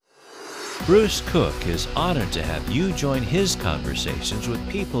Bruce Cook is honored to have you join his conversations with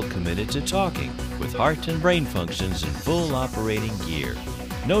people committed to talking, with heart and brain functions in full operating gear.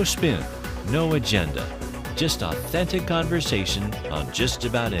 No spin, no agenda, just authentic conversation on just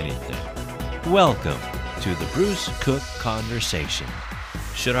about anything. Welcome to the Bruce Cook Conversation.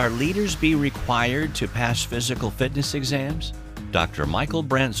 Should our leaders be required to pass physical fitness exams? Dr. Michael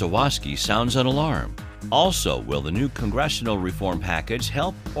Brant-Zawadzki sounds an alarm. Also, will the new congressional reform package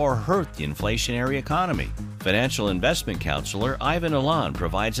help or hurt the inflationary economy? Financial investment counselor Ivan Illan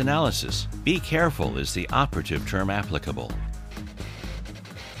provides analysis. Be careful is the operative term applicable.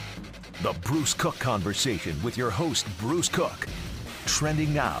 The Bruce Cook Conversation with your host, Bruce Cook.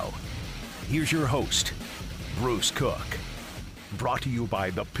 Trending now. Here's your host, Bruce Cook. Brought to you by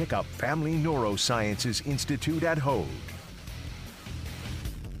the Pickup Family Neurosciences Institute at Hoag.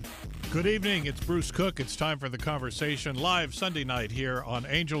 Good evening, it's Bruce Cook. It's time for the conversation live Sunday night here on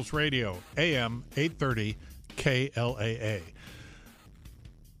Angels Radio, AM 830 KLAA.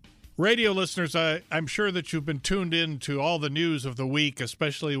 Radio listeners, I'm sure that you've been tuned in to all the news of the week,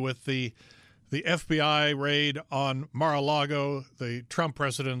 especially with the FBI raid on Mar-a-Lago, the Trump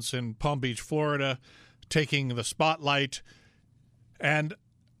residence in Palm Beach, Florida, taking the spotlight. And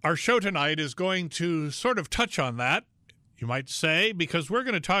our show tonight is going to sort of touch on that, you might say, because we're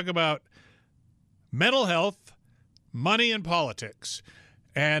going to talk about mental health, money, and politics.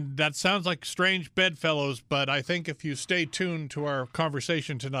 And that sounds like strange bedfellows, but I think if you stay tuned to our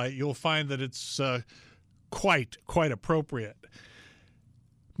conversation tonight, you'll find that it's quite appropriate.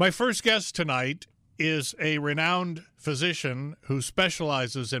 My first guest tonight is a renowned physician who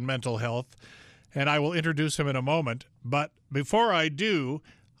specializes in mental health, and I will introduce him in a moment. But before I do,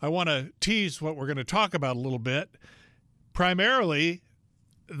 I want to tease what we're going to talk about a little bit. Primarily,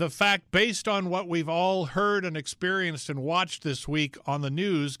 the fact, based on what we've all heard and experienced and watched this week on the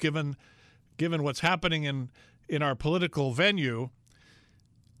news, given what's happening in our political venue,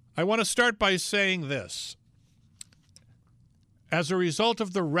 I want to start by saying this. As a result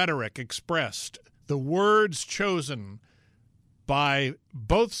of the rhetoric expressed, the words chosen by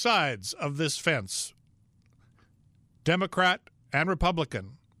both sides of this fence, Democrat and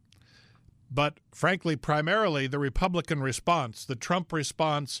Republican, but frankly, primarily the Republican response, the Trump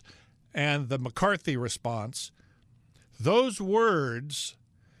response, and the McCarthy response, those words,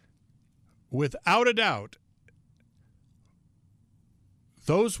 without a doubt,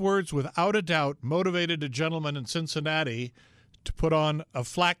 motivated a gentleman in Cincinnati to put on a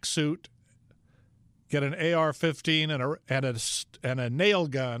flak suit, get an AR-15 and a nail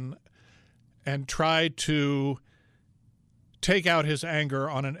gun, and try to take out his anger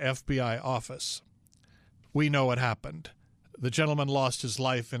on an FBI office. We know what happened. The gentleman lost his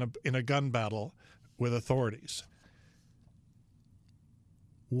life in a gun battle with authorities.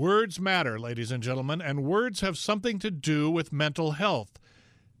 Words matter, ladies and gentlemen, and words have something to do with mental health.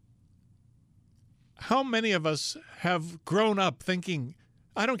 How many of us have grown up thinking,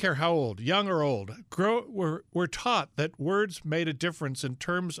 I don't care how old, young or old, we're taught that words made a difference in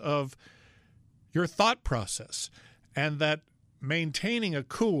terms of your thought process, and that maintaining a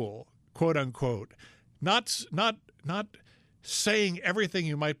cool, quote unquote, not saying everything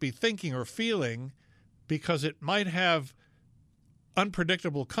you might be thinking or feeling because it might have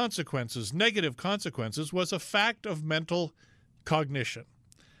unpredictable consequences, negative consequences, was a fact of mental cognition.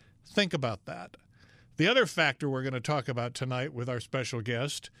 Think about that. The other factor we're going to talk about tonight with our special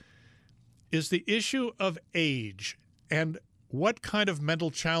guest is the issue of age and what kind of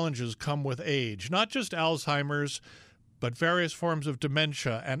mental challenges come with age, not just Alzheimer's, but various forms of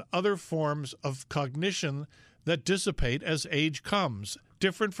dementia and other forms of cognition that dissipate as age comes,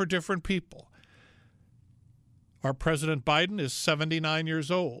 different for different people. Our President Biden is 79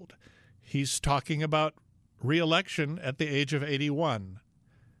 years old. He's talking about re-election at the age of 81.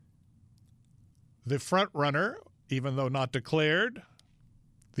 The front runner, even though not declared,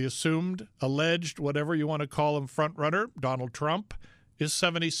 the assumed, alleged, whatever you want to call him, front runner, Donald Trump, is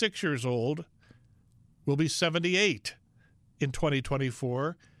 76 years old, will be 78 in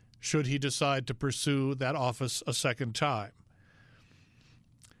 2024, should he decide to pursue that office a second time.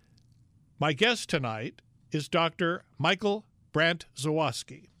 My guest tonight is Dr. Michael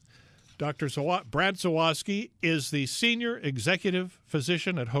Brant-Zawadzki. Dr. Brant-Zawadzki is the senior executive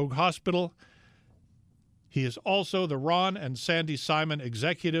physician at Hoag Hospital. He is also the Ron and Sandy Simon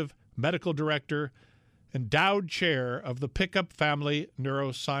Executive Medical Director, endowed chair of the Pickup Family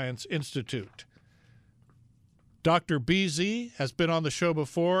Neuroscience Institute. Dr. BZ has been on the show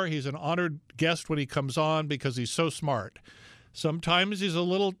before. He's an honored guest when he comes on because he's so smart. Sometimes he's a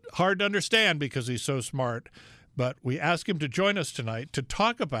little hard to understand because he's so smart, but we ask him to join us tonight to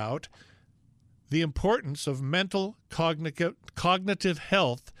talk about the importance of mental cognitive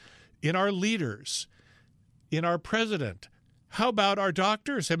health in our leaders, in our president. How about our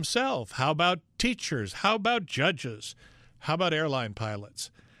doctors himself? How about teachers? How about judges? How about airline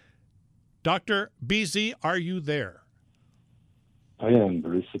pilots? Dr. BZ, are you there? I am,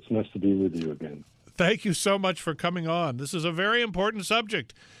 Bruce. It's nice to be with you again. Thank you so much for coming on. This is a very important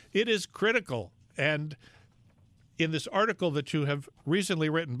subject. It is critical. And in this article that you have recently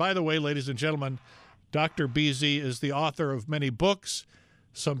written, by the way, ladies and gentlemen, Dr. BZ is the author of many books,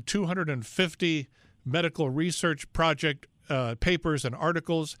 some 250 medical research project papers and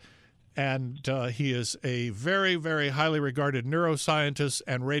articles, and he is a very, very highly regarded neuroscientist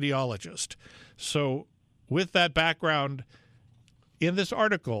and radiologist. So with that background, in this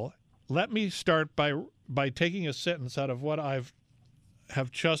article, let me start by taking a sentence out of what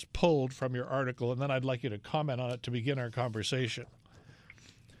have just pulled from your article, and then I'd like you to comment on it to begin our conversation.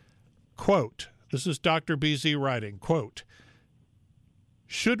 Quote, this is Dr. BZ writing, quote,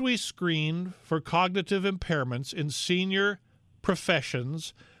 should we screen for cognitive impairments in senior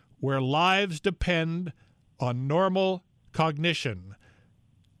professions where lives depend on normal cognition,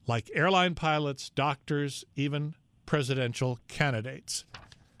 like airline pilots, doctors, even presidential candidates?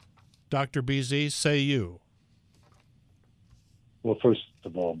 Dr. BZ, say you. Well, first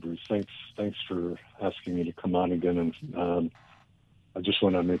of all, Bruce, thanks for asking me to come on again. And I just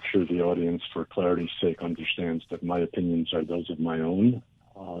want to make sure the audience, for clarity's sake, understands that my opinions are those of my own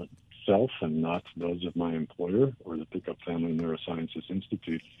self and not those of my employer or the Pickup Family Neurosciences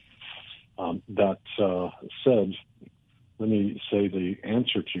Institute. That said, let me say the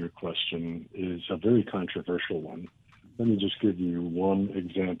answer to your question is a very controversial one. Let me just give you one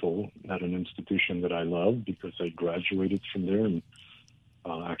example at an institution that I love because I graduated from there and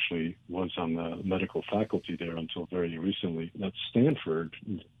actually was on the medical faculty there until very recently. At Stanford,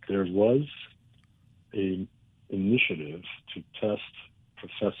 there was an initiative to test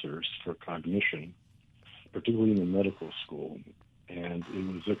professors for cognition, particularly in the medical school. And it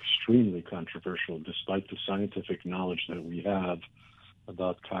was extremely controversial, despite the scientific knowledge that we have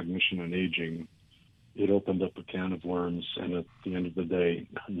about cognition and aging. It opened up a can of worms, and at the end of the day,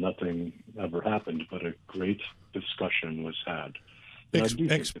 nothing ever happened, but a great discussion was had.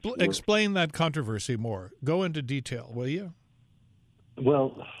 Explain that controversy more. Go into detail, will you?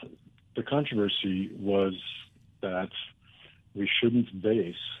 Well, the controversy was that we shouldn't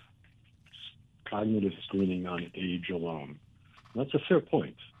base cognitive screening on age alone. That's a fair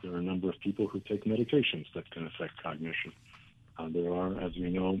point. There are a number of people who take medications that can affect cognition. There are, as we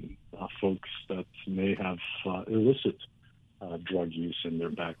know, folks that may have illicit drug use in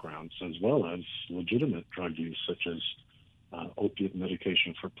their backgrounds, as well as legitimate drug use, such as opiate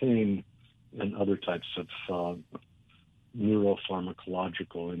medication for pain and other types of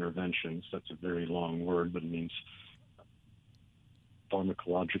neuropharmacological interventions. That's a very long word, but it means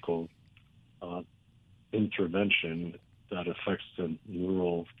pharmacological intervention that affects the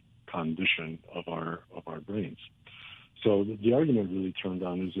neural condition of our brains. So the argument really turned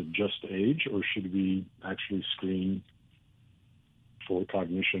on, is it just age, or should we actually screen for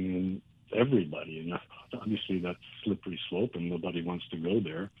cognition in everybody? And obviously that's a slippery slope, and nobody wants to go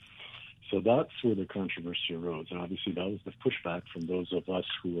there. So that's where the controversy arose. And obviously that was the pushback from those of us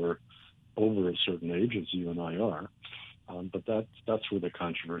who are over a certain age, as you and I are. But that's where the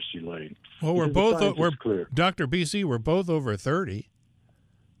controversy lay. Well, we're Dr. BZ, we're both over 30.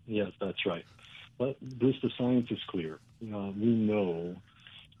 Yes, that's right. But Bruce, the science is clear. We know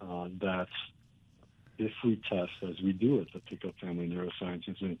that if we test, as we do at the Pickup Family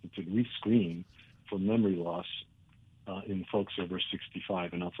Neurosciences Institute, we screen for memory loss in folks over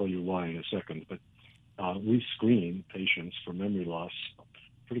 65, and I'll tell you why in a second. But we screen patients for memory loss,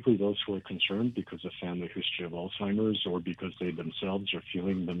 particularly those who are concerned because of family history of Alzheimer's or because they themselves are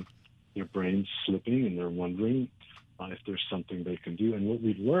feeling their brains slipping and they're wondering if there's something they can do. And what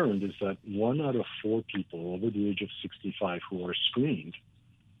we've learned is that 1 out of 4 people over the age of 65 who are screened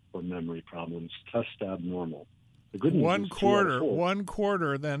for memory problems test abnormal. The good news is one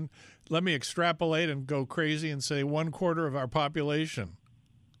quarter, then let me extrapolate and go crazy and say 1/4 of our population,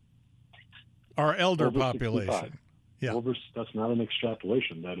 our elder over population. 65. Yeah. That's not an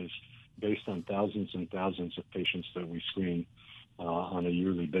extrapolation. That is based on thousands and thousands of patients that we screen on a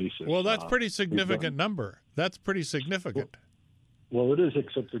yearly basis. Well, that's pretty significant number. That's pretty significant. Well, it is,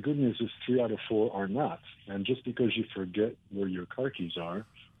 except the good news is 3 out of 4 are not. And just because you forget where your car keys are,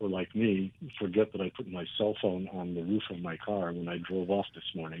 or like me, forget that I put my cell phone on the roof of my car when I drove off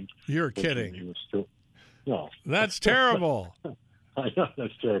this morning. You're kidding. It was still, no. That's terrible. I know,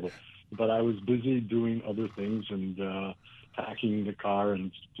 that's terrible. But I was busy doing other things, and packing the car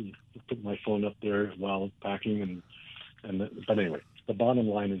and put my phone up there while packing. But anyway, the bottom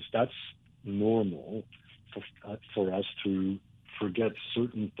line is that's normal for us to forget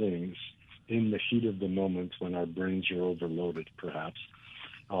certain things in the heat of the moment when our brains are overloaded, perhaps.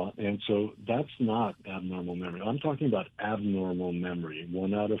 And so that's not abnormal memory. I'm talking about abnormal memory,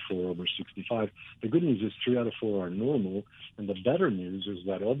 1 out of 4 over 65. The good news is 3 out of 4 are normal. And the better news is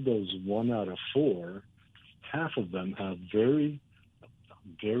that of those 1 out of 4, half of them have very,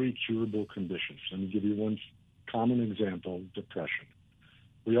 very curable conditions. Let me give you one common example, depression.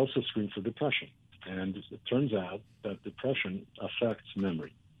 We also screen for depression. And it turns out that depression affects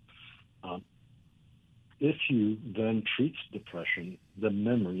memory. If you then treat depression, the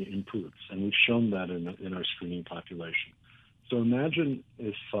memory improves, and we've shown that in our screening population. So imagine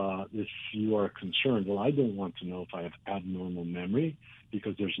if you are concerned, well, I don't want to know if I have abnormal memory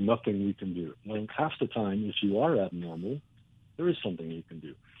because there's nothing we can do. Well, half the time, if you are abnormal, there is something you can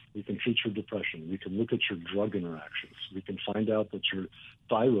do. We can treat your depression. We can look at your drug interactions. We can find out that your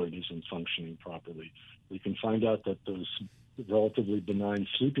thyroid isn't functioning properly. We can find out that those relatively benign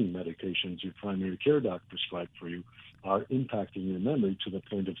sleeping medications your primary care doc prescribed for you are impacting your memory to the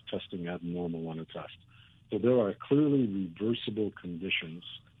point of testing abnormal on a test. So there are clearly reversible conditions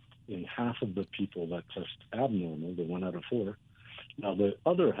in half of the people that test abnormal, the 1 out of 4. Now, the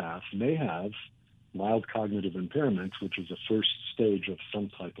other half may have mild cognitive impairment, which is a first stage of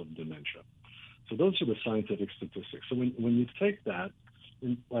some type of dementia. So those are the scientific statistics. So when you take that,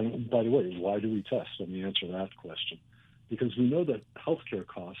 and by the way, why do we test? Let me answer that question. Because we know that healthcare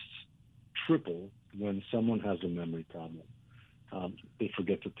costs triple when someone has a memory problem. They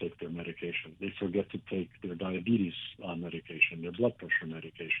forget to take their medication. They forget to take their diabetes medication, their blood pressure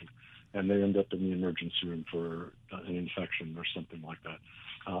medication, and they end up in the emergency room for an infection or something like that.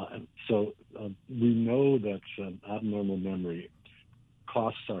 So we know that abnormal memory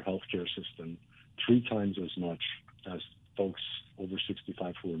costs our healthcare system 3 times as much as folks over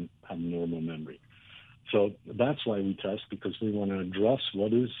 65 who have normal memory. So that's why we test, because we want to address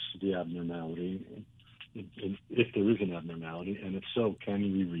what is the abnormality, if there is an abnormality, and if so, can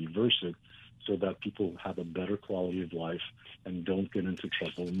we reverse it so that people have a better quality of life and don't get into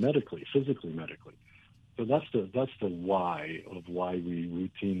trouble physically medically. So that's the why of why we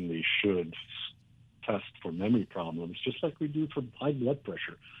routinely should test for memory problems, just like we do for high blood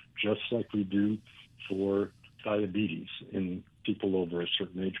pressure, just like we do for diabetes in people over a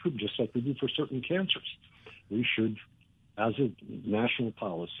certain age group, just like we do for certain cancers. We should, as a national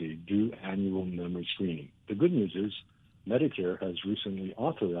policy, do annual memory screening. The good news is Medicare has recently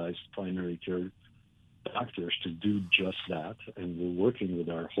authorized primary care doctors to do just that, and we're working with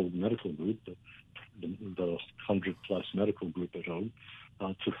our whole medical group, the 100-plus medical group at home,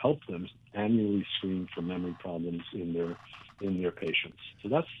 to help them annually screen for memory problems in their patients. So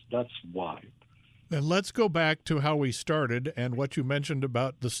that's why. And let's go back to how we started and what you mentioned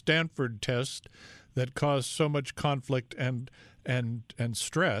about the Stanford test that caused so much conflict and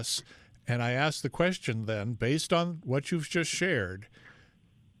stress. And I asked the question then, based on what you've just shared,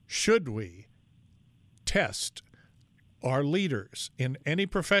 should we test our leaders in any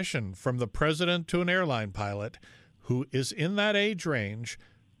profession, from the president to an airline pilot, who is in that age range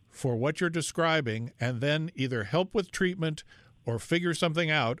for what you're describing, and then either help with treatment or figure something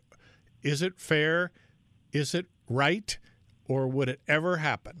out? Is it fair? Is it right? Or would it ever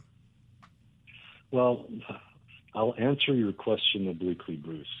happen? Well, I'll answer your question obliquely,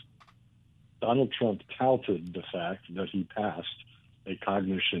 Bruce. Donald Trump touted the fact that he passed a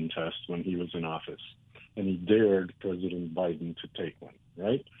cognition test when he was in office, and he dared President Biden to take one,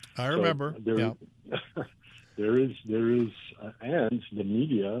 right? I remember. So there is, and the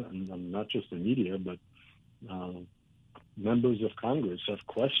media, and not just the media, but members of Congress have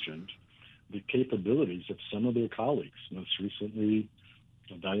questioned the capabilities of some of their colleagues. Most recently,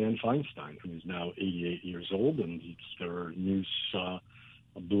 Dianne Feinstein, who is now 88 years old, and there are news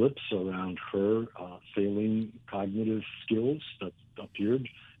blips around her failing cognitive skills that appeared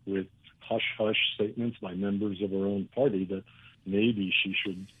with hush-hush statements by members of her own party that maybe she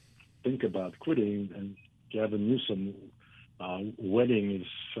should think about quitting, and Gavin Newsom wetting his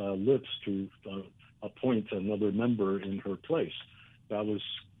lips to appoint another member in her place. That was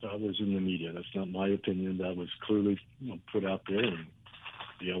in the media. That's not my opinion. That was clearly put out there in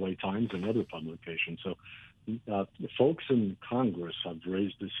the LA Times and other publications. So folks in Congress have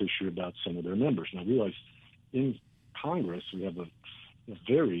raised this issue about some of their members. Now, realize in Congress we have a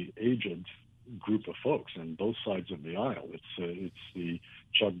very aged group of folks on both sides of the aisle. It's the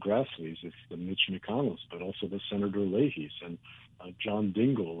Chuck Grassley's, it's the Mitch McConnell's, but also the Senator Leahy's and John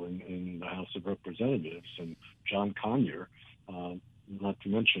Dingell in the House of Representatives and John Conyers, not to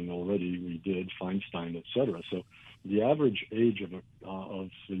mention already we did Feinstein, et cetera. So the average age of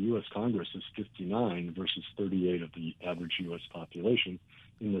the U.S. Congress is 59 versus 38 of the average U.S. population.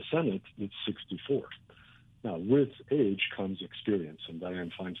 In the Senate, it's 64. Now, with age comes experience, and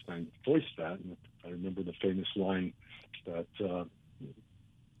Dianne Feinstein voiced that. And I remember the famous line that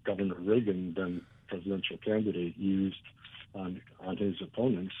Governor Reagan, then presidential candidate, used on his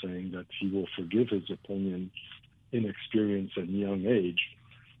opponent, saying that he will forgive his opponent inexperience and young age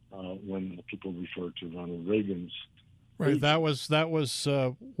when people refer to Ronald Reagan's. Right, that was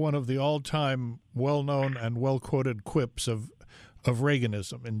one of the all-time well-known and well-quoted quips of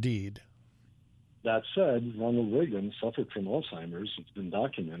Reaganism, indeed. That said, Ronald Reagan suffered from Alzheimer's. It's been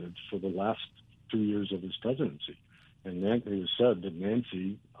documented for the last 2 years of his presidency. And it was said that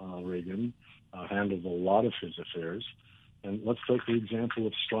Nancy Reagan handled a lot of his affairs. And let's take the example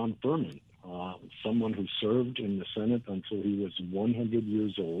of Strom Thurmond, someone who served in the Senate until he was 100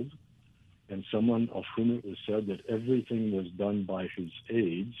 years old, and someone of whom it was said that everything was done by his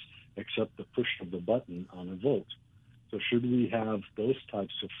aides except the push of the button on a vote. So should we have those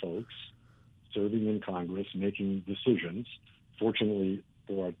types of folks serving in Congress, making decisions? Fortunately,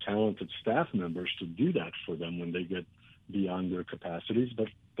 there are talented staff members to do that for them when they get beyond their capacities, but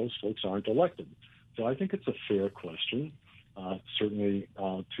those folks aren't elected. So I think it's a fair question, certainly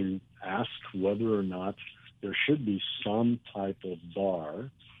to ask whether or not there should be some type of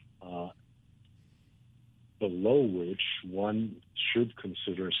bar below which one should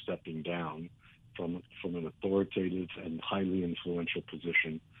consider stepping down from an authoritative and highly influential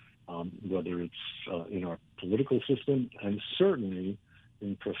position, whether it's in our political system and certainly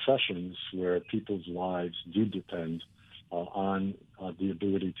in professions where people's lives do depend on the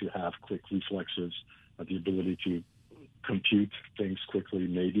ability to have quick reflexes, the ability to compute things quickly,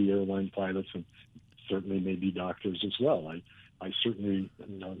 maybe airline pilots and certainly maybe doctors as well. I certainly,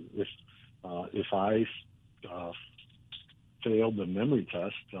 if I failed the memory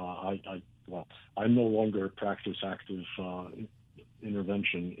test, I no longer practice active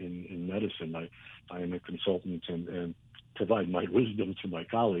intervention in medicine. I am a consultant and provide my wisdom to my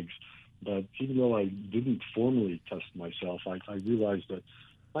colleagues. But even though I didn't formally test myself, I realized that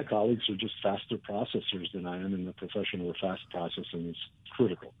my colleagues are just faster processors than I am in the profession where fast processing is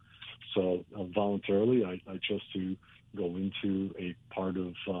critical. So voluntarily, I chose to go into a part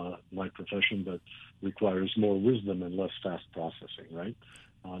of my profession that requires more wisdom and less fast processing, right?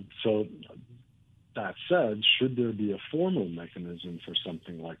 So that said, should there be a formal mechanism for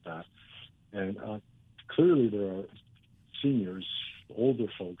something like that? And clearly there are seniors, older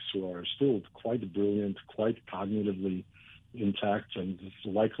folks who are still quite brilliant, quite cognitively intact, and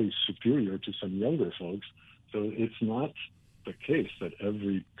likely superior to some younger folks. So it's not the case that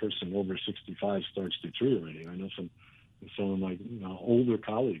every person over 65 starts deteriorating. I know some of my older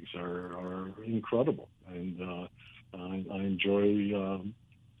colleagues are incredible, and I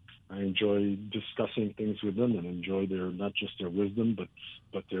enjoy discussing things with them and enjoy their not just their wisdom,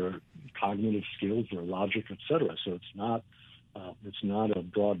 but their cognitive skills, their logic, etc. So it's not a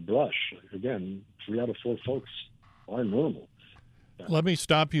broad brush. Again, 3 out of 4 folks are normal. Let me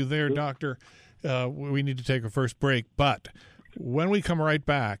stop you there, Doctor. We need to take a first break, but when we come right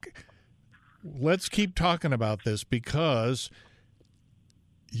back, let's keep talking about this, because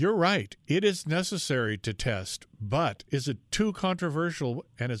you're right. It is necessary to test, but is it too controversial,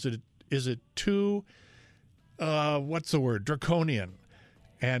 and is it too, draconian?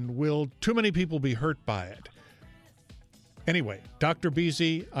 And will too many people be hurt by it? Anyway, Dr.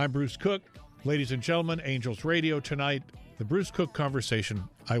 Beasy, I'm Bruce Cook. Ladies and gentlemen, Angels Radio tonight, the Bruce Cook Conversation.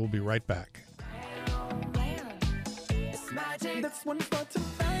 I will be right back. This one's for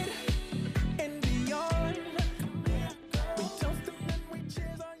tonight and beyond. We toast them and we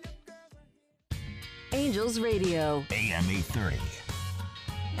cheers on your girls. Angels Radio. AM 830.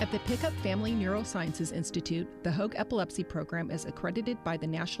 At the Pickup Family Neurosciences Institute, the Hoag Epilepsy Program is accredited by the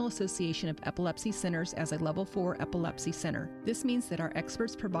National Association of Epilepsy Centers as a Level 4 epilepsy center. This means that our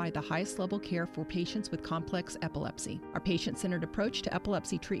experts provide the highest level care for patients with complex epilepsy. Our patient-centered approach to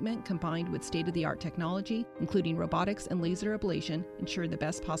epilepsy treatment, combined with state-of-the-art technology, including robotics and laser ablation, ensure the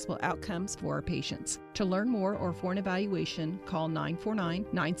best possible outcomes for our patients. To learn more or for an evaluation, call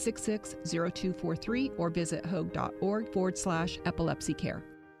 949-966-0243 or visit hoag.org/epilepsycare.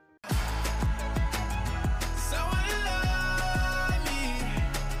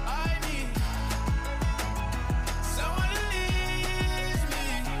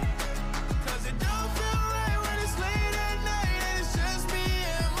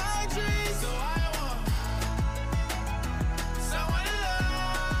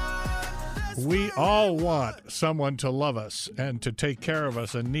 We all want someone to love us and to take care of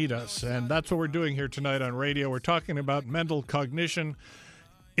us and need us. And that's what we're doing here tonight on radio. We're talking about mental cognition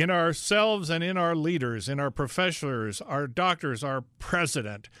in ourselves and in our leaders, in our professors, our doctors, our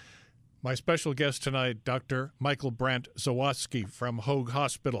president. My special guest tonight, Dr. Michael Brant-Zawadzki from Hoag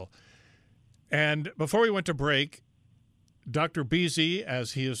Hospital. And before we went to break, Dr. Beasy,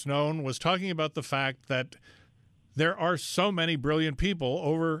 as he is known, was talking about the fact that there are so many brilliant people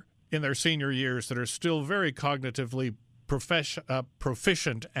over in their senior years that are still very cognitively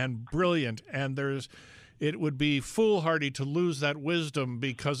proficient and brilliant, and it would be foolhardy to lose that wisdom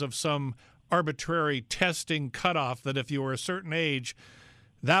because of some arbitrary testing cutoff that if you were a certain age,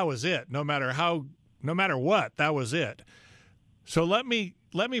 that was it. No matter what, that was it. So let me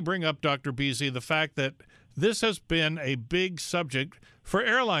bring up, Dr. Beasy, the fact that this has been a big subject for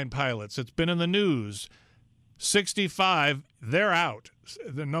airline pilots. It's been in the news. 65, they're out.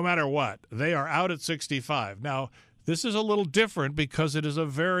 No matter what, they are out at 65. Now, this is a little different because it is a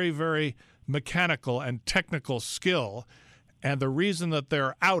very, very mechanical and technical skill. And the reason that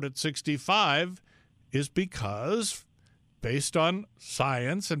they're out at 65 is because, based on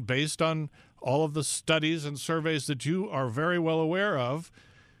science and based on all of the studies and surveys that you are very well aware of,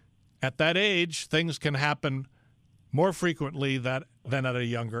 at that age, things can happen more frequently than at a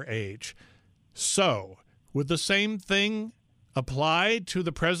younger age. So, would the same thing apply to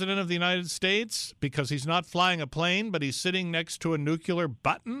the President of the United States because he's not flying a plane, but he's sitting next to a nuclear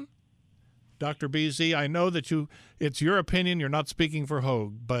button? Dr. Beasy, I know that it's your opinion, you're not speaking for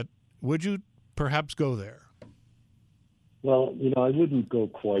Hoag, but would you perhaps go there? Well, I wouldn't go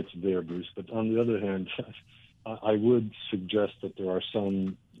quite there, Bruce, but on the other hand, I would suggest that there are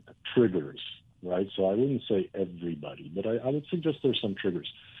some triggers, right? So I wouldn't say everybody, but I would suggest there's some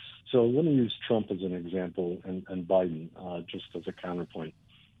triggers. So let me use Trump as an example and Biden just as a counterpoint.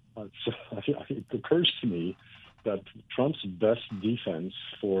 So it occurs to me that Trump's best defense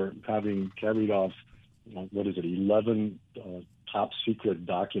for having carried off, 11 top secret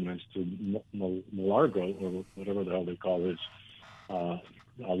documents to Mar-a-Lago, or whatever the hell they call his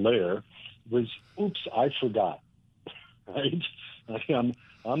lair, was, oops, I forgot, right?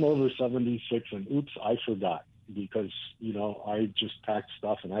 I'm over 76 and oops, I forgot. Because, I just packed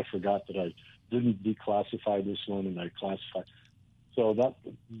stuff and I forgot that I didn't declassify this one and I classified. So that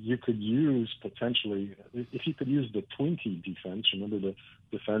you could use potentially, if you could use the Twinkie defense, remember the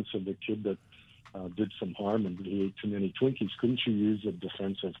defense of the kid that did some harm and he ate too many Twinkies, couldn't you use a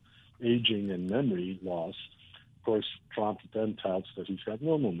defense of aging and memory loss? Of course, Trump then touts that he's got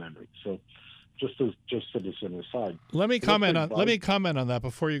normal memory. So just as an aside. Let me comment on that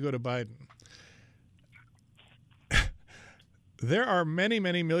before you go to Biden. There are many,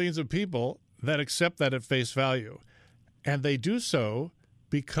 many millions of people that accept that at face value. And they do so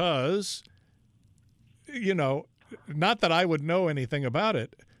because, not that I would know anything about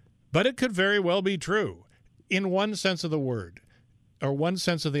it, but it could very well be true in one sense of the word or one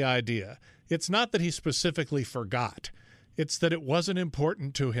sense of the idea. It's not that he specifically forgot. It's that it wasn't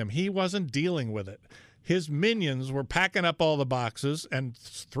important to him. He wasn't dealing with it. His minions were packing up all the boxes and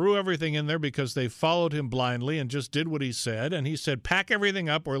threw everything in there because they followed him blindly and just did what he said. And he said, pack everything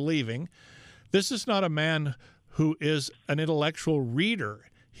up, we're leaving. This is not a man who is an intellectual reader.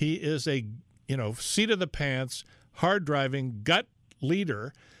 He is a, seat of the pants, hard driving, gut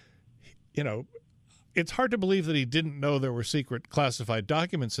leader. It's hard to believe that he didn't know there were secret classified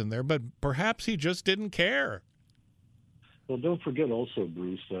documents in there, but perhaps he just didn't care. Well, don't forget also,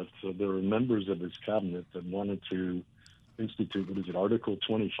 Bruce, that there are members of his cabinet that wanted to institute, Article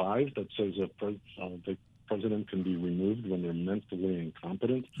 25, that says the president can be removed when they're mentally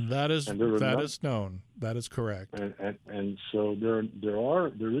incompetent. That is known. That is correct. And so there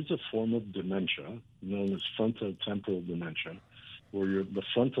is a form of dementia known as frontotemporal dementia, where the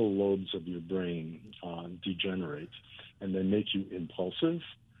frontal lobes of your brain degenerate, and they make you impulsive.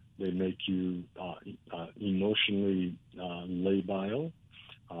 They make you emotionally labile.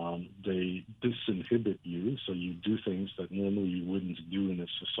 They disinhibit you, so you do things that normally you wouldn't do in a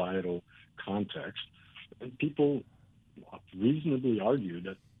societal context. And people reasonably argued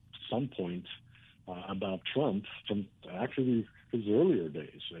at some point about Trump from actually his earlier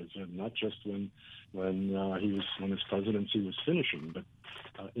days, not just when his presidency was finishing,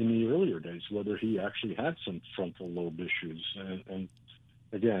 but in the earlier days, whether he actually had some frontal lobe issues. And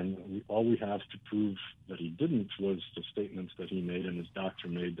again, all we have to prove that he didn't was the statements that he made and his doctor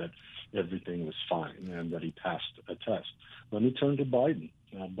made that everything was fine and that he passed a test. Let me turn to Biden.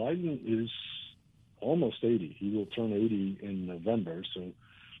 Now, Biden is almost 80. He will turn 80 in November. So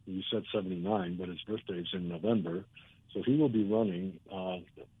you said 79, but his birthday is in November. So he will be running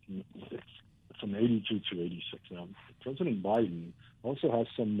from 82 to 86. Now, President Biden also has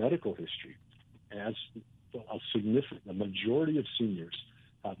some medical history. As a majority of seniors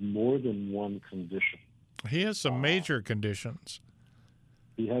have more than one condition. He has some major conditions.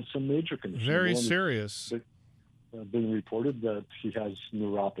 He has some major conditions. Very serious. Been reported that he has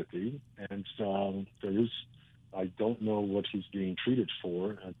neuropathy, and there is, I don't know what he's being treated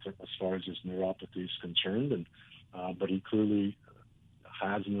for as far as his neuropathy is concerned, and but he clearly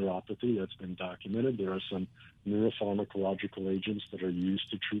has neuropathy. That's been documented. There are some neuropharmacological agents that are used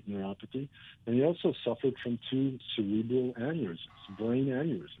to treat neuropathy, and he also suffered from 2 cerebral aneurysms, brain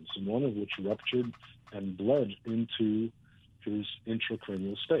aneurysms, and one of which ruptured and bled into his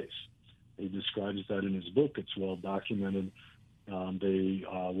intracranial space. He describes that in his book. It's well documented. They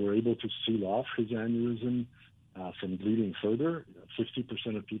were able to seal off his aneurysm from bleeding further.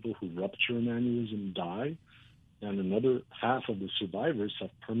 50% of people who rupture an aneurysm die, and another half of the survivors have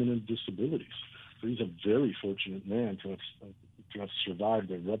permanent disabilities. So he's a very fortunate man to have survived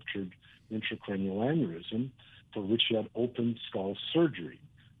a ruptured intracranial aneurysm, for which he had open skull surgery.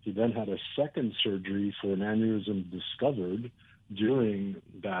 He then had a second surgery for an aneurysm discovered during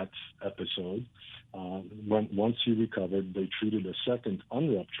that episode. Once he recovered, they treated a second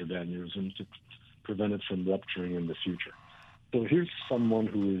unruptured aneurysm to prevent it from rupturing in the future. So here's someone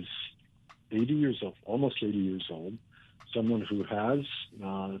who is 80 years old, almost 80 years old, someone who has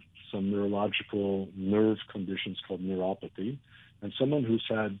some neurological nerve conditions called neuropathy, and someone who's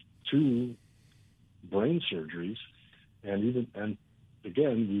had 2 brain surgeries, and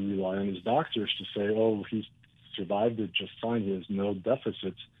again, we rely on his doctors to say, oh, he's survived it just fine, he has no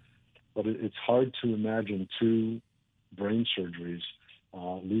deficits, but it's hard to imagine 2 brain surgeries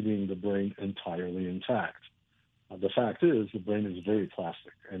leaving the brain entirely intact. The fact is, the brain is very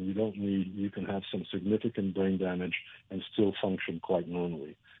plastic, and you can have some significant brain damage and still function quite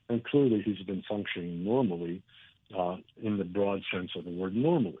normally. And clearly, he's been functioning normally in the broad sense of the word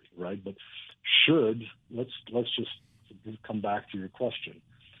normally, right? But let's just come back to your question.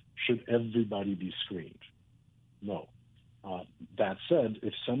 Should everybody be screened? No. That said,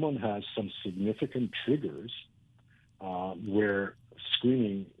 if someone has some significant triggers where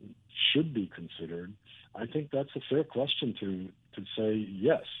screening should be considered, I think that's a fair question to say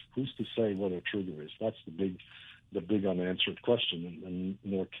yes. Who's to say what a trigger is? That's the big unanswered question, and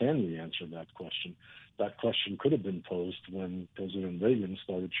nor can we answer that question. That question could have been posed when President Reagan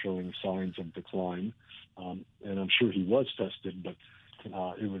started showing signs of decline, and I'm sure he was tested, but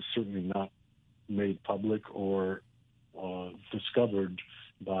it was certainly not made public or discovered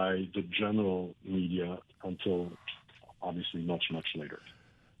by the general media until obviously much, much later.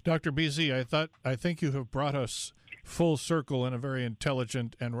 Dr. BZ, I think you have brought us full circle in a very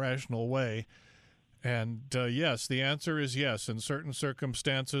intelligent and rational way. And yes, the answer is yes. In certain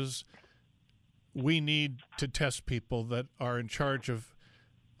circumstances, we need to test people that are in charge of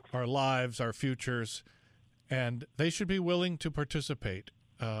our lives, our futures, and they should be willing to participate.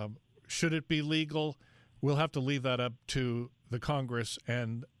 Should it be legal? We'll have to leave that up to the Congress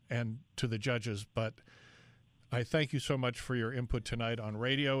and to the judges. But I thank you so much for your input tonight on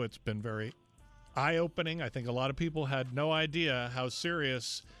radio. It's been very eye-opening. I think a lot of people had no idea how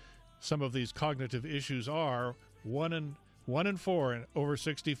serious some of these cognitive issues are. One in 4 and over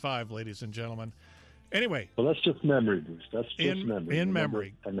 65, ladies and gentlemen. Anyway. Well, that's just memory, Bruce. That's just memory. In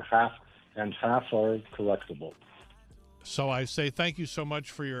memory. And half are collectible. So I say thank you so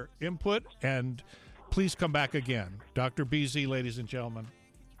much for your input, and please come back again. Dr. BZ, ladies and gentlemen.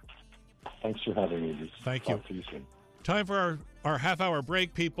 Thanks for having me, Bruce. Thank you. Talk to you soon. Time for our half-hour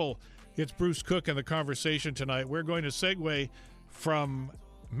break, people. It's Bruce Cook and the conversation tonight. We're going to segue from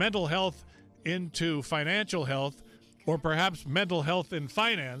mental health into financial health, or perhaps mental health in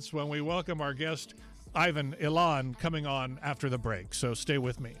finance, when we welcome our guest, Ivan Illan, coming on after the break. So stay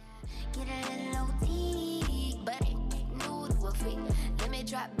with me.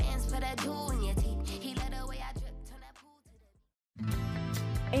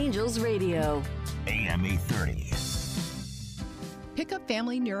 Angels Radio. AM 830. Pickup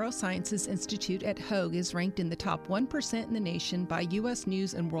Family Neurosciences Institute at Hoag is ranked in the top 1% in the nation by U.S.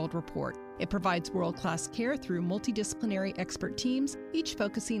 News and World Report. It provides world-class care through multidisciplinary expert teams, each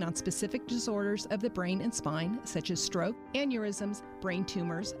focusing on specific disorders of the brain and spine, such as stroke, aneurysms, brain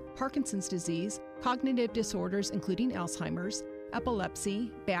tumors, Parkinson's disease, cognitive disorders including Alzheimer's,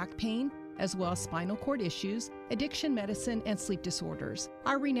 epilepsy, back pain, as well as spinal cord issues, addiction medicine, and sleep disorders.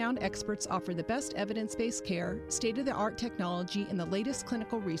 Our renowned experts offer the best evidence-based care, state-of-the-art technology, and the latest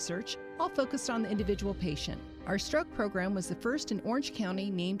clinical research, all focused on the individual patient. Our stroke program was the first in Orange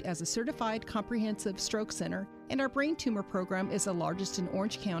County named as a certified comprehensive stroke center, and our brain tumor program is the largest in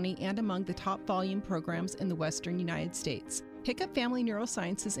Orange County and among the top volume programs in the Western United States. Pickup Family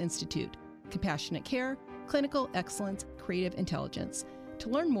Neurosciences Institute. Compassionate care, clinical excellence, creative intelligence. To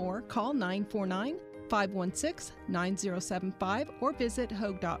learn more, call 949-516-9075 or visit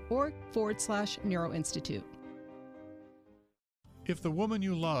hoag.org/neuroinstitute. If the woman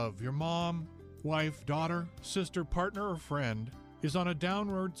you love, your mom, wife, daughter, sister, partner, or friend, is on a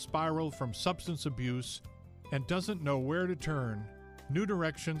downward spiral from substance abuse and doesn't know where to turn, New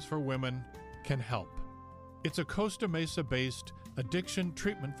Directions for Women can help. It's a Costa Mesa-based addiction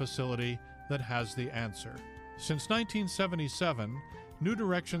treatment facility that has the answer. Since 1977, New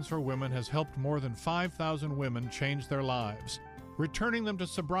Directions for Women has helped more than 5,000 women change their lives, returning them to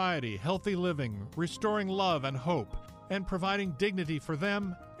sobriety, healthy living, restoring love and hope, and providing dignity for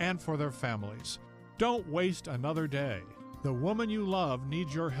them and for their families. Don't waste another day. The woman you love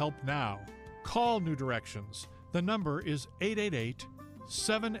needs your help now. Call New Directions. The number is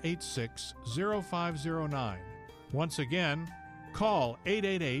 888-786-0509. Once again, call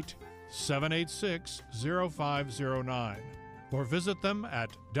 888-786-0509 or visit them at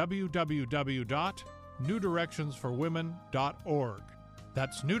www.newdirectionsforwomen.org.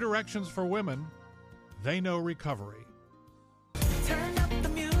 That's New Directions for Women. They know recovery. Turn up the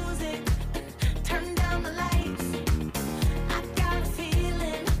music, turn down the lights. I got a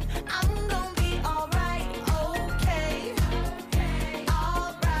feeling I'm gonna be alright, okay,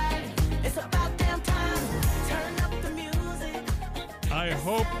 alright. It's about damn time. Turn up the music. I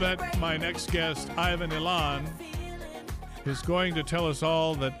hope that my next guest, Ivan Illan, is going to tell us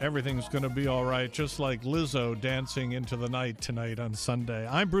all that everything's going to be all right, just like Lizzo dancing into the night tonight on Sunday.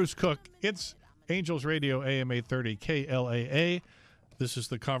 I'm Bruce Cook. It's Angels Radio, AM 830 KLAA. This is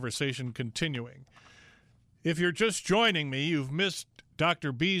the conversation continuing. If you're just joining me, you've missed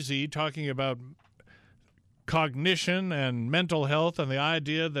Dr. Beasy talking about cognition and mental health and the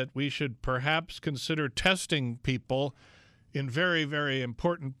idea that we should perhaps consider testing people in very, very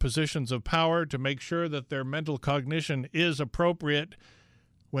important positions of power to make sure that their mental cognition is appropriate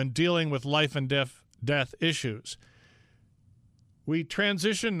when dealing with life and death issues. We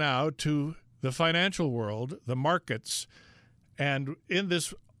transition now to the financial world, the markets, and in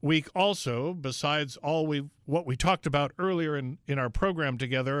this week also, besides what we talked about earlier in our program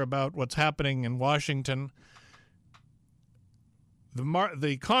together about what's happening in Washington,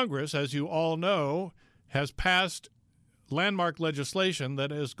 the Congress, as you all know, has passed landmark legislation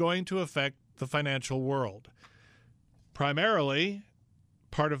that is going to affect the financial world. Primarily,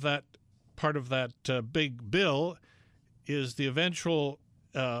 part of that big bill is the eventual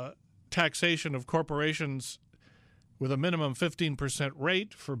taxation of corporations with a minimum 15%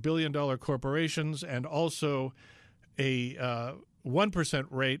 rate for billion-dollar corporations and also a 1%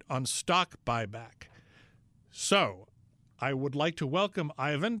 rate on stock buyback. So I would like to welcome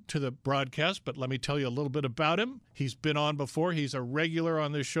Ivan to the broadcast, but let me tell you a little bit about him. He's been on before. He's a regular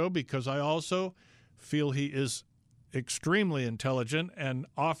on this show because I also feel he is extremely intelligent and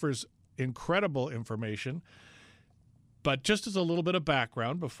offers incredible information. But just as a little bit of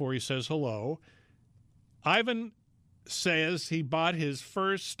background before he says hello, Ivan says he bought his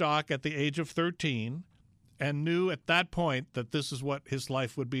first stock at the age of 13 and knew at that point that this is what his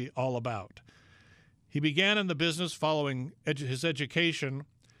life would be all about. He began in the business following his education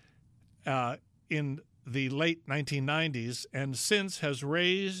in the late 1990s and since has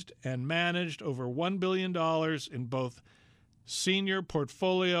raised and managed over $1 billion in both senior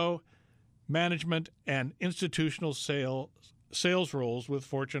portfolio management and institutional sales roles with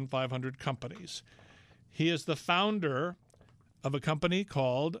Fortune 500 companies. He is the founder of a company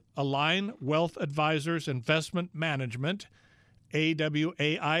called Align Wealth Advisors Investment Management,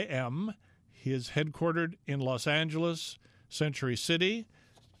 AWAIM. He is headquartered in Los Angeles, Century City,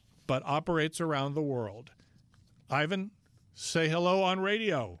 but operates around the world. Ivan, say hello on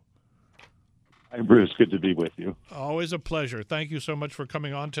radio. Hi, Bruce. Good to be with you. Always a pleasure. Thank you so much for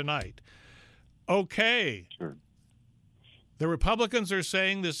coming on tonight. Okay. Sure. The Republicans are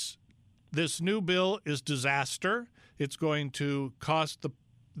saying this new bill is disaster. It's going to cost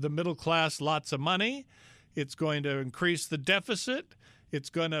the middle class lots of money. It's going to increase the deficit.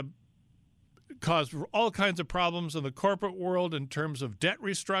 It's going to cause all kinds of problems in the corporate world in terms of debt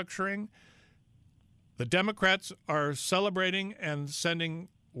restructuring. The Democrats are celebrating and sending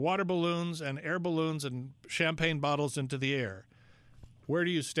water balloons and air balloons and champagne bottles into the air. Where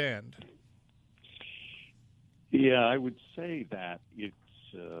do you stand? Yeah, I would say that it's,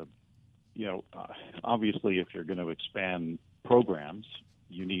 obviously if you're going to expand programs,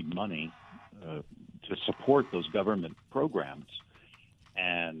 you need money to support those government programs.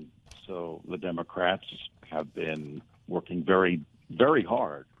 And so the Democrats have been working very, very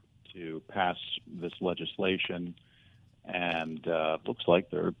hard to pass this legislation, and looks like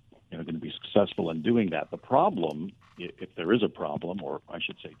they're going to be successful in doing that. The problem, if there is a problem, or I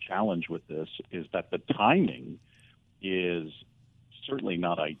should say challenge with this, is that the timing is certainly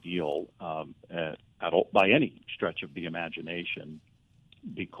not ideal at all, by any stretch of the imagination,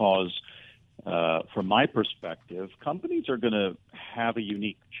 because from my perspective, companies are going to have a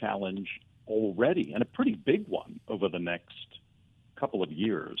unique challenge already, and a pretty big one over the next couple of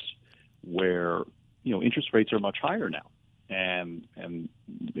years, where interest rates are much higher now, and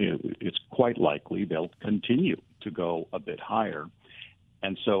it's quite likely they'll continue to go a bit higher.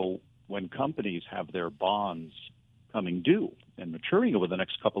 And so when companies have their bonds coming due and maturing over the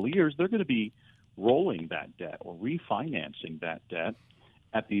next couple of years, they're going to be rolling that debt or refinancing that debt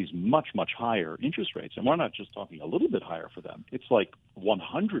at these much, much higher interest rates. And we're not just talking a little bit higher for them. It's like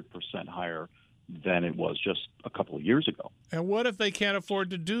 100% higher than it was just a couple of years ago. And what if they can't afford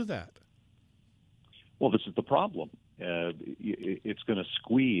to do that? Well, this is the problem. It's going to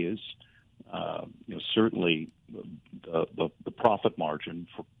squeeze, certainly the profit margin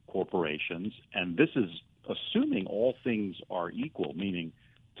for corporations. And this is assuming all things are equal, meaning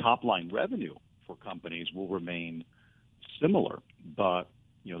top-line revenue for companies will remain similar. But,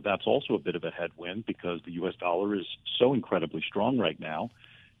 that's also a bit of a headwind because the U.S. dollar is so incredibly strong right now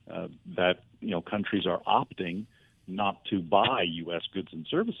that, countries are opting not to buy U.S. goods and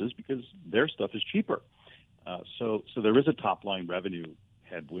services because their stuff is cheaper. So there is a top-line revenue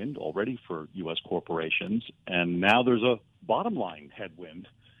headwind already for U.S. corporations, and now there's a bottom-line headwind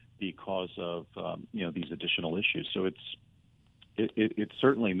because of these additional issues. So it's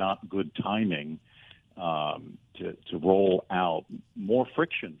certainly not good timing to roll out more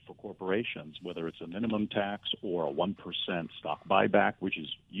friction for corporations, whether it's a minimum tax or a 1% stock buyback, which is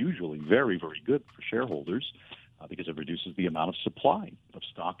usually very, very good for shareholders because it reduces the amount of supply of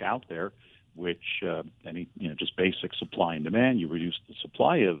stock out there, which just basic supply and demand, you reduce the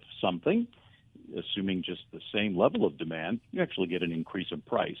supply of something, assuming just the same level of demand, you actually get an increase in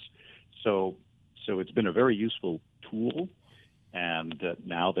price. So it's been a very useful tool, and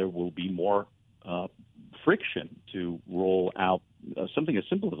now there will be more friction to roll out something as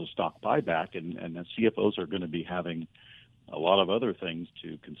simple as a stock buyback, and the CFOs are going to be having a lot of other things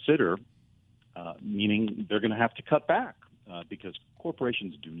to consider, meaning they're going to have to cut back because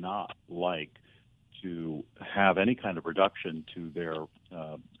corporations do not like to have any kind of reduction to their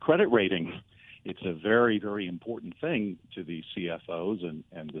credit rating. It's a very, very important thing to the CFOs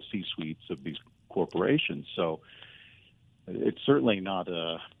and the C-suites of these corporations. So it's certainly not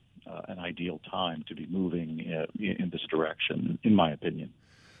an ideal time to be moving in this direction, in my opinion.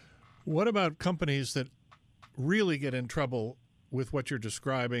 What about companies that really get in trouble with what you're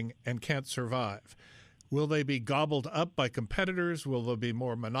describing and can't survive? Will they be gobbled up by competitors? Will there be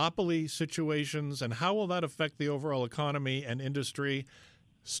more monopoly situations? And how will that affect the overall economy and industry,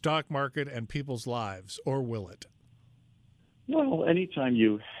 stock market, and people's lives, or will it? Well, anytime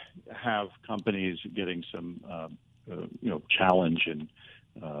you have companies getting some, challenge in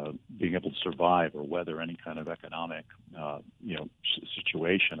being able to survive or weather any kind of economic,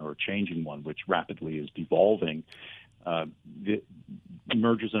 situation or changing one, which rapidly is devolving, the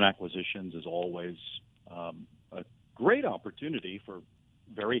mergers and acquisitions is always a great opportunity for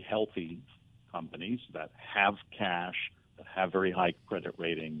very healthy companies that have cash, that have very high credit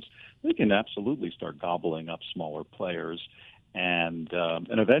ratings. They can absolutely start gobbling up smaller players, and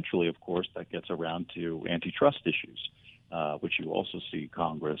eventually, of course, that gets around to antitrust issues, which you also see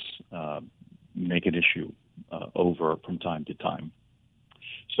Congress make an issue over from time to time.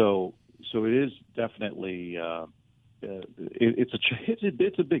 So it is definitely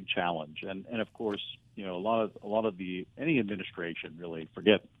it's a big challenge, and of course, a lot of any administration, really,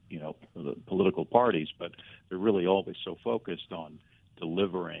 forget the political parties, but they're really always so focused on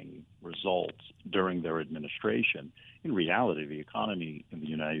delivering results during their administration. In reality, the economy in the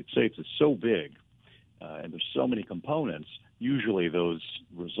United States is so big, and there's so many components. Usually, those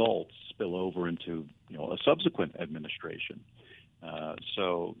results spill over into a subsequent administration.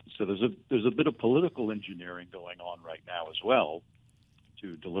 So there's a bit of political engineering going on right now as well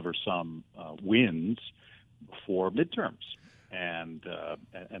to deliver some wins before midterms, and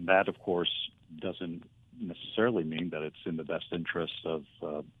that, of course, doesn't necessarily mean that it's in the best interest of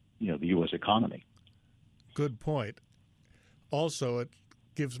the U.S. economy. Good point. Also, it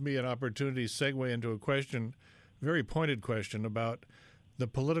gives me an opportunity to segue into a question very pointed question about the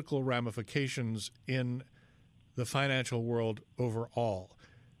political ramifications in the financial world overall.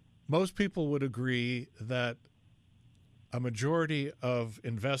 Most people would agree that a majority of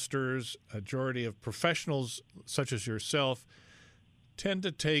investors, a majority of professionals such as yourself, tend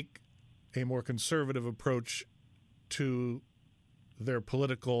to take a more conservative approach to their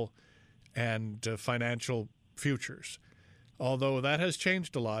political and financial futures. Although that has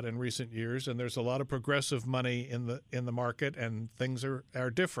changed a lot in recent years, and there's a lot of progressive money in the market, and things are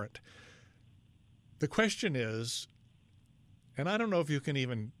different. The question is, and I don't know if you can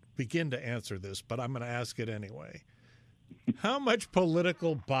even begin to answer this, but I'm going to ask it anyway. How much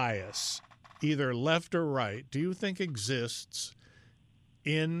political bias, either left or right, do you think exists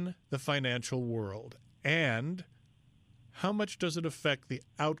in the financial world? And how much does it affect the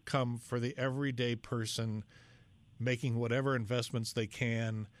outcome for the everyday person making whatever investments they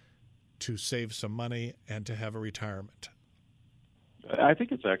can to save some money and to have a retirement? I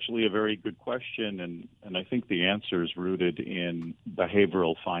think it's actually a very good question, and I think the answer is rooted in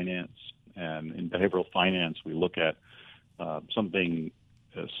behavioral finance. And in behavioral finance, we look at something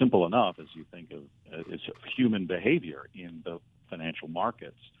simple enough as you think of is human behavior in the financial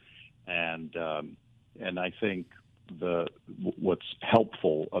markets, and I think what's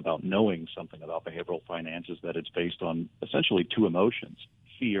helpful about knowing something about behavioral finance is that it's based on essentially two emotions: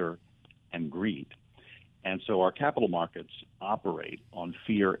 fear and greed. And so our capital markets operate on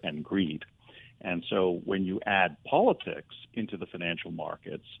fear and greed. And so when you add politics into the financial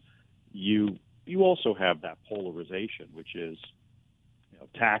markets, you also have that polarization, which is,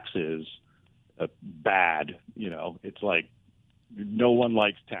 taxes bad. It's like no one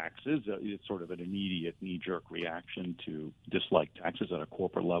likes taxes. It's sort of an immediate knee-jerk reaction to dislike taxes at a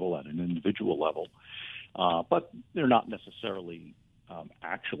corporate level, at an individual level. But they're not necessarily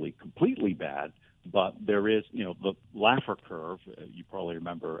actually completely bad. But there is, the Laffer curve. You probably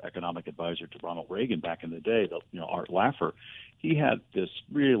remember economic advisor to Ronald Reagan back in the day, Art Laffer. He had this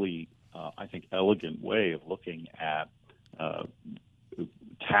really, I think, elegant way of looking at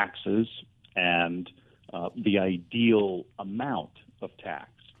taxes and the ideal amount of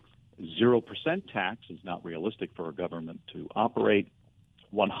tax. 0% tax is not realistic for a government to operate.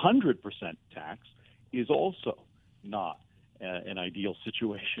 100% tax is also not an ideal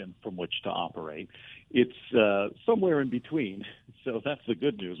situation from which to operate. It's somewhere in between. So that's the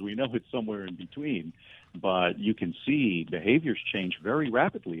good news. We know it's somewhere in between. But you can see behaviors change very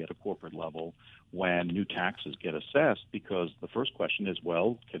rapidly at a corporate level when new taxes get assessed, because the first question is,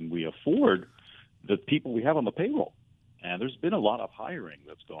 well, can we afford the people we have on the payroll? And there's been a lot of hiring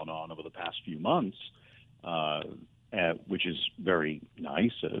that's gone on over the past few months, which is very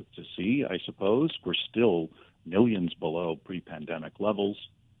nice to see, I suppose. We're still millions below pre-pandemic levels.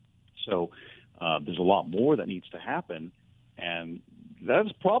 So there's a lot more that needs to happen. And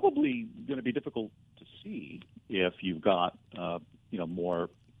that's probably going to be difficult to see if you've got,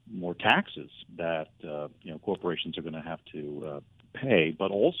 more taxes that, corporations are going to have to pay, but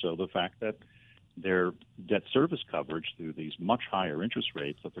also the fact that their debt service coverage through these much higher interest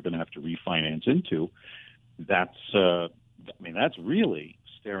rates that they're going to have to refinance into, that's really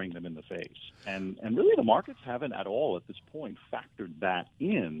staring them in the face. And really the markets haven't at all at this point factored that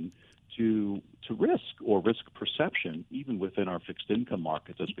in to risk or risk perception, even within our fixed income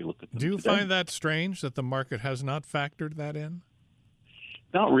markets as we look at them. Do you today. find that strange that the market has not factored that in?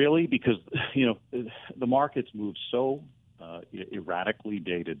 Not really, because, the markets move so erratically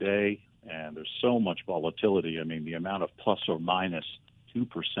day to day, and there's so much volatility. I mean, the amount of plus or minus 2%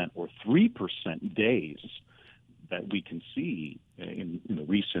 or 3% days that we can see in the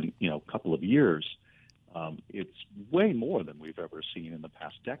recent, couple of years, it's way more than we've ever seen in the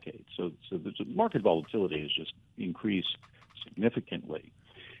past decade. So the market volatility has just increased significantly,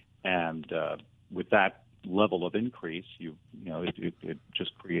 and with that level of increase, it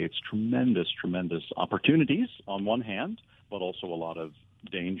just creates tremendous opportunities on one hand, but also a lot of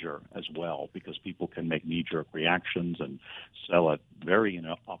danger as well, because people can make knee-jerk reactions and sell at very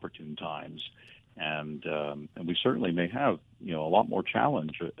opportune times. And we certainly may have a lot more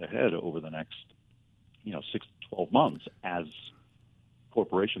challenge ahead over the next 6 to 12 months as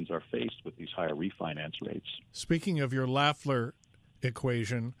corporations are faced with these higher refinance rates. Speaking of your Laffer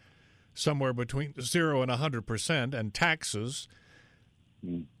equation, somewhere between 0 and 100%, and taxes,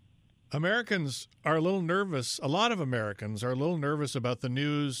 Americans are a little nervous. A lot of Americans are a little nervous about the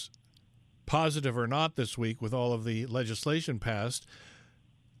news, positive or not, this week with all of the legislation passed,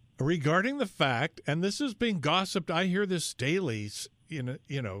 regarding the fact, and this is being gossiped, I hear this daily,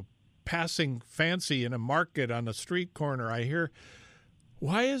 passing fancy in a market on a street corner. I hear,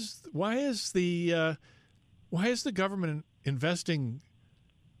 why is the Why is the government investing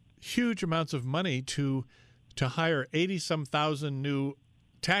huge amounts of money to hire 80-some thousand new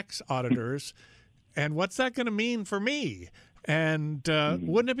tax auditors? And what's that going to mean for me? And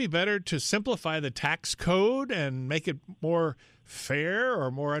wouldn't it be better to simplify the tax code and make it more fair or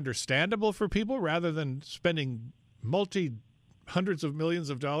more understandable for people rather than spending hundreds of millions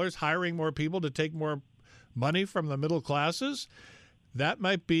of dollars hiring more people to take more money from the middle classes? That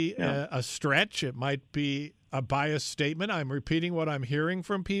might be a stretch. It might be a biased statement. I'm repeating what I'm hearing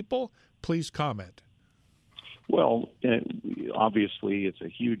from people. Please comment. Well, obviously, it's a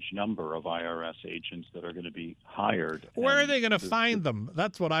huge number of IRS agents that are going to be hired. Where are they going to find them?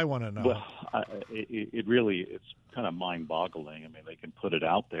 That's what I want to know. Well, it's kind of mind-boggling. I mean, they can put it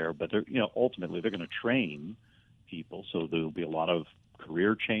out there, but ultimately they're going to train people, so there'll be a lot of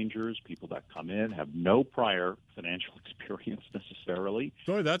career changers, people that come in, have no prior financial experience necessarily.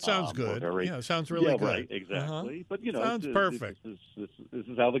 Boy, that sounds good. Yeah, sounds really good. Right, exactly. But sounds perfect. This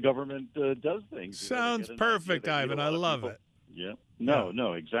is how the government does things. Sounds perfect, Ivan. I love it. Yeah.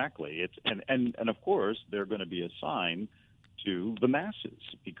 No, exactly. It's and of course they're going to be assigned to the masses,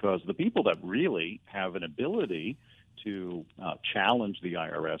 because the people that really have an ability to challenge the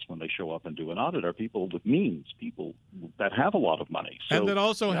IRS when they show up and do an audit are people with means, people that have a lot of money, and that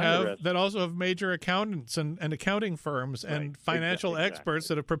also have major accountants and accounting firms and financial experts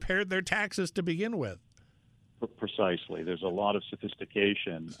that have prepared their taxes to begin with. Precisely. There's a lot of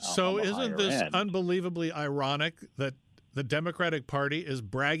sophistication. So isn't this unbelievably ironic that the Democratic Party is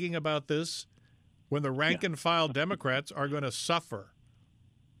bragging about this when the rank and file Democrats are going to suffer?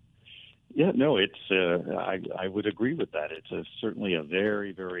 Yeah, no, it's. I would agree with that. It's certainly a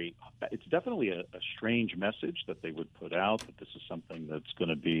very, very. It's definitely a strange message that they would put out, that this is something that's going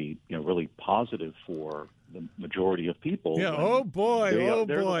to be, really positive for the majority of people. Yeah. Oh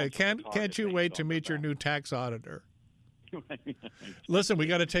boy! Can't you wait to meet your new tax auditor? Listen, we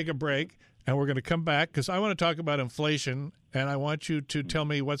got to take a break, and we're going to come back because I want to talk about inflation, and I want you to tell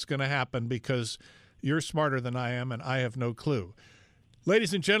me what's going to happen, because you're smarter than I am, and I have no clue.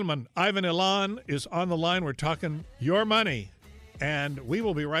 Ladies and gentlemen, Ivan Illan is on the line. We're talking your money, and we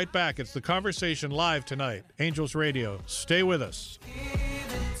will be right back. It's The Conversation live tonight, Angels Radio. Stay with us.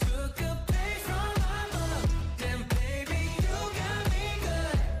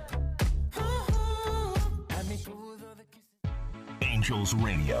 Angels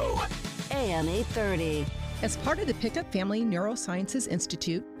Radio. AM 830. As part of the Pickup Family Neurosciences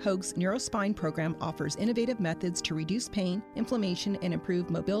Institute, Hoag's Neurospine program offers innovative methods to reduce pain, inflammation, and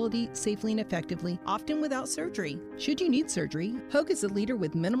improve mobility safely and effectively, often without surgery. Should you need surgery, Hoag is a leader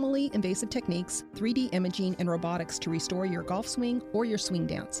with minimally invasive techniques, 3D imaging, and robotics to restore your golf swing or your swing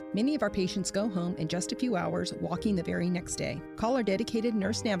dance. Many of our patients go home in just a few hours, walking the very next day. Call our dedicated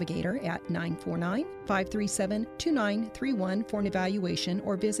nurse navigator at 949-537-2931 for an evaluation,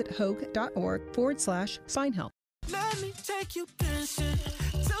 or visit hoag.org/sign help. Let me take you dancing.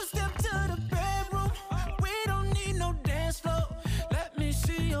 Two-step to the bedroom. We don't need no dance floor. Let me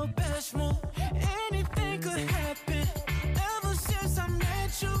see your best move. Anything could happen. Ever since I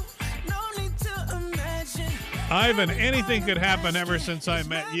met you, no need to imagine. Ivan, anything could happen ever since I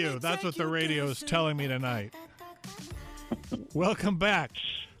met you. That's what the radio is telling me tonight. Welcome back.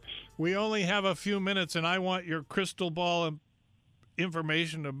 We only have a few minutes, and I want your crystal ball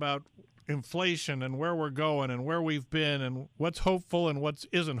information about inflation and where we're going and where we've been and what's hopeful and what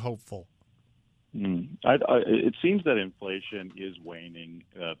isn't hopeful. It seems that inflation is waning.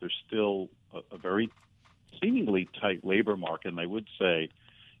 There's still a very seemingly tight labor market, and I would say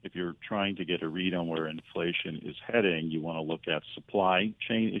if you're trying to get a read on where inflation is heading, you want to look at supply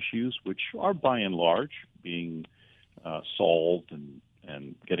chain issues, which are by and large being solved and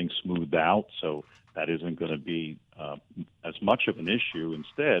getting smoothed out. So that isn't going to be as much of an issue.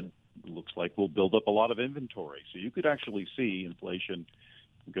 Instead, it looks like we'll build up a lot of inventory. So you could actually see inflation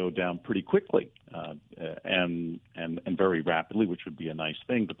go down pretty quickly and very rapidly, which would be a nice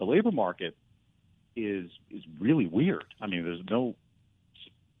thing. But the labor market is really weird. I mean, there's no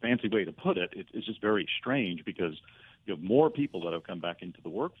fancy way to put it. It's just very strange, because you have more people that have come back into the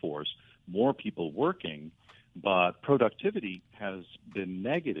workforce, more people working, but productivity has been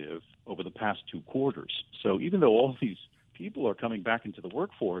negative over the past 2 quarters. So even though all these people are coming back into the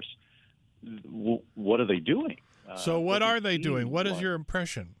workforce, what are they doing? So what are they doing? What is your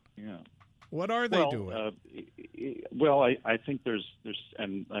impression? Yeah. What are they doing? I think there's,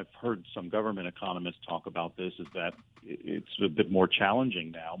 and I've heard some government economists talk about this, is that it's a bit more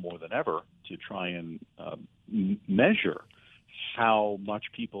challenging now, more than ever, to try and measure how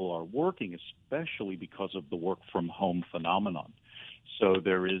much people are working, especially because of the work from home phenomenon. So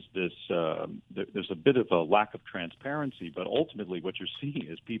there is this, there's a bit of a lack of transparency, but ultimately what you're seeing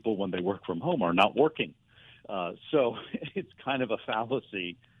is people, when they work from home, are not working. So it's kind of a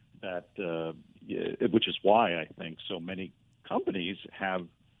fallacy that, which is why I think so many companies have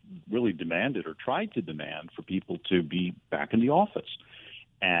really demanded or tried to demand for people to be back in the office.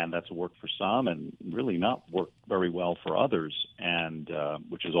 And that's worked for some and really not worked very well for others, and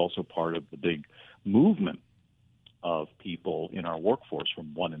which is also part of the big movement of people in our workforce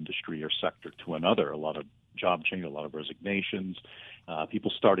from one industry or sector to another. A lot of job change, a lot of resignations,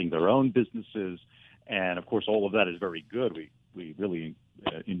 people starting their own businesses. And, of course, all of that is very good. We really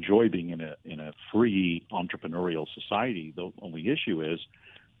enjoy being in a free entrepreneurial society. The only issue is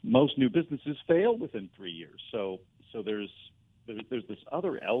most new businesses fail within 3 years. So there's this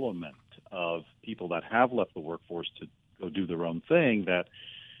other element of people that have left the workforce to go do their own thing that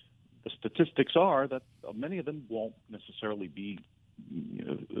the statistics are that many of them won't necessarily be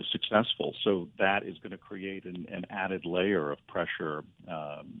successful. So that is going to create an added layer of pressure,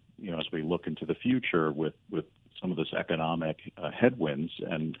 as we look into the future with some of this economic headwinds.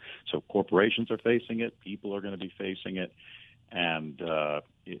 And so corporations are facing it, people are going to be facing it, and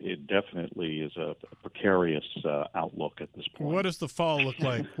it definitely is a precarious outlook at this point. What does the fall look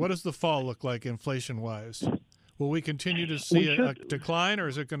like? What does the fall look like inflation-wise? Will we continue to see a decline, or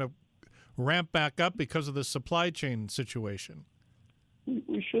is it going to ramp back up because of the supply chain situation?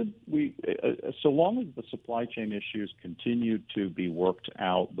 We should. So long as the supply chain issues continue to be worked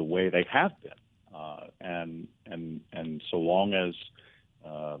out the way they have been, and so long as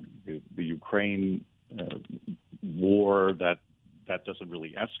the Ukraine war that doesn't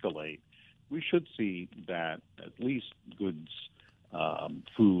really escalate, we should see that at least goods,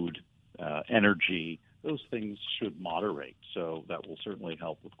 food, energy, those things should moderate. So that will certainly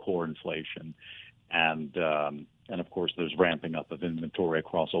help with core inflation. And of course, there's ramping up of inventory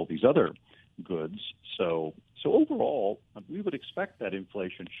across all these other goods. So overall, we would expect that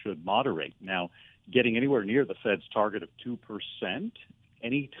inflation should moderate. Now, getting anywhere near the Fed's target of 2%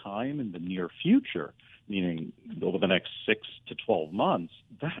 any time in the near future, meaning over the next 6 to 12 months,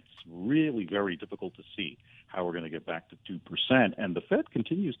 that's really very difficult to see how we're going to get back to 2%. And the Fed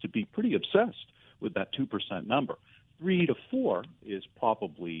continues to be pretty obsessed with that 2% number. 3 to 4 is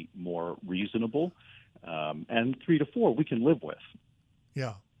probably more reasonable, and 3 to 4 we can live with.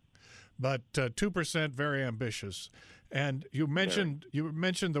 Yeah, but 2% very ambitious. And you mentioned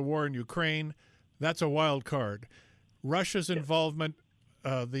the war in Ukraine. That's a wild card. Russia's involvement.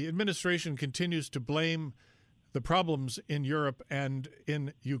 The administration continues to blame the problems in Europe and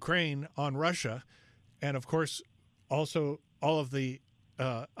in Ukraine on Russia, and of course, also all of the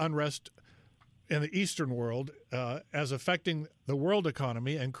unrest in the Eastern world as affecting the world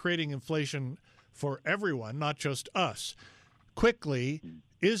economy and creating inflation for everyone, not just us. Quickly,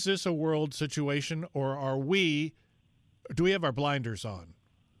 is this a world situation, or do we have our blinders on?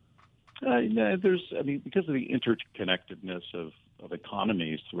 Because of the interconnectedness of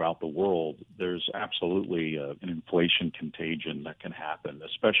economies throughout the world, there's absolutely an inflation contagion that can happen,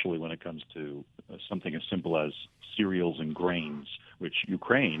 especially when it comes to something as simple as cereals and grains, which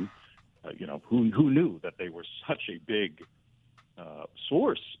Ukraine, who knew that they were such a big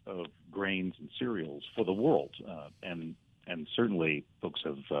source of grains and cereals for the world, and certainly folks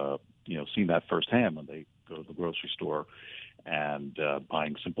have seen that firsthand when they go to the grocery store and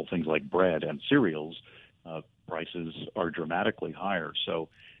buying simple things like bread and cereals. Prices are dramatically higher. So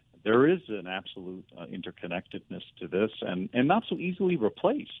there is an absolute interconnectedness to this, and not so easily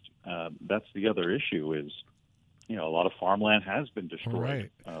replaced. That's the other issue is, a lot of farmland has been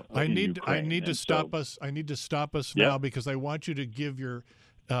destroyed. Right. I need to stop us now because I want you to give your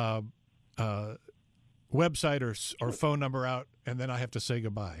website or phone number out, and then I have to say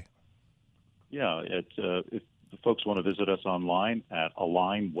goodbye. Yeah, if the folks want to visit us online at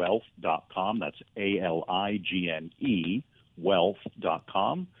alignwealth.com. That's ALIGNE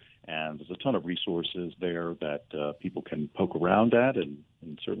wealth.com. And there's a ton of resources there that people can poke around at, and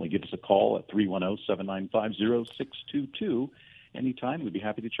certainly give us a call at 310-795-0622 anytime. We'd be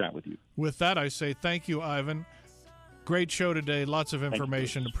happy to chat with you. With that, I say thank you, Ivan. Great show today. Lots of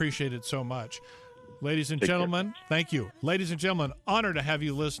information. Appreciate it so much. Ladies and gentlemen, thank you. Ladies and gentlemen, honor to have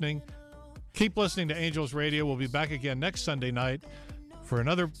you listening. Keep listening to Angels Radio. We'll be back again next Sunday night for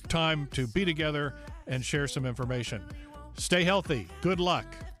another time to be together and share some information. Stay healthy. Good luck.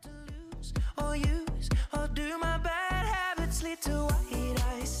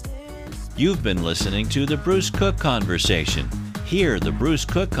 You've been listening to The Bruce Cook Conversation. Hear The Bruce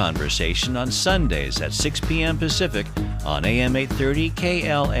Cook Conversation on Sundays at 6 p.m. Pacific on AM 830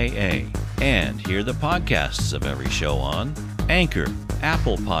 KLAA. And hear the podcasts of every show on Anchor,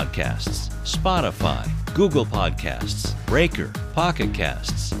 Apple Podcasts, Spotify, Google Podcasts, Breaker, Pocket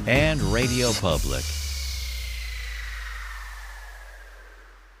Casts, and Radio Public.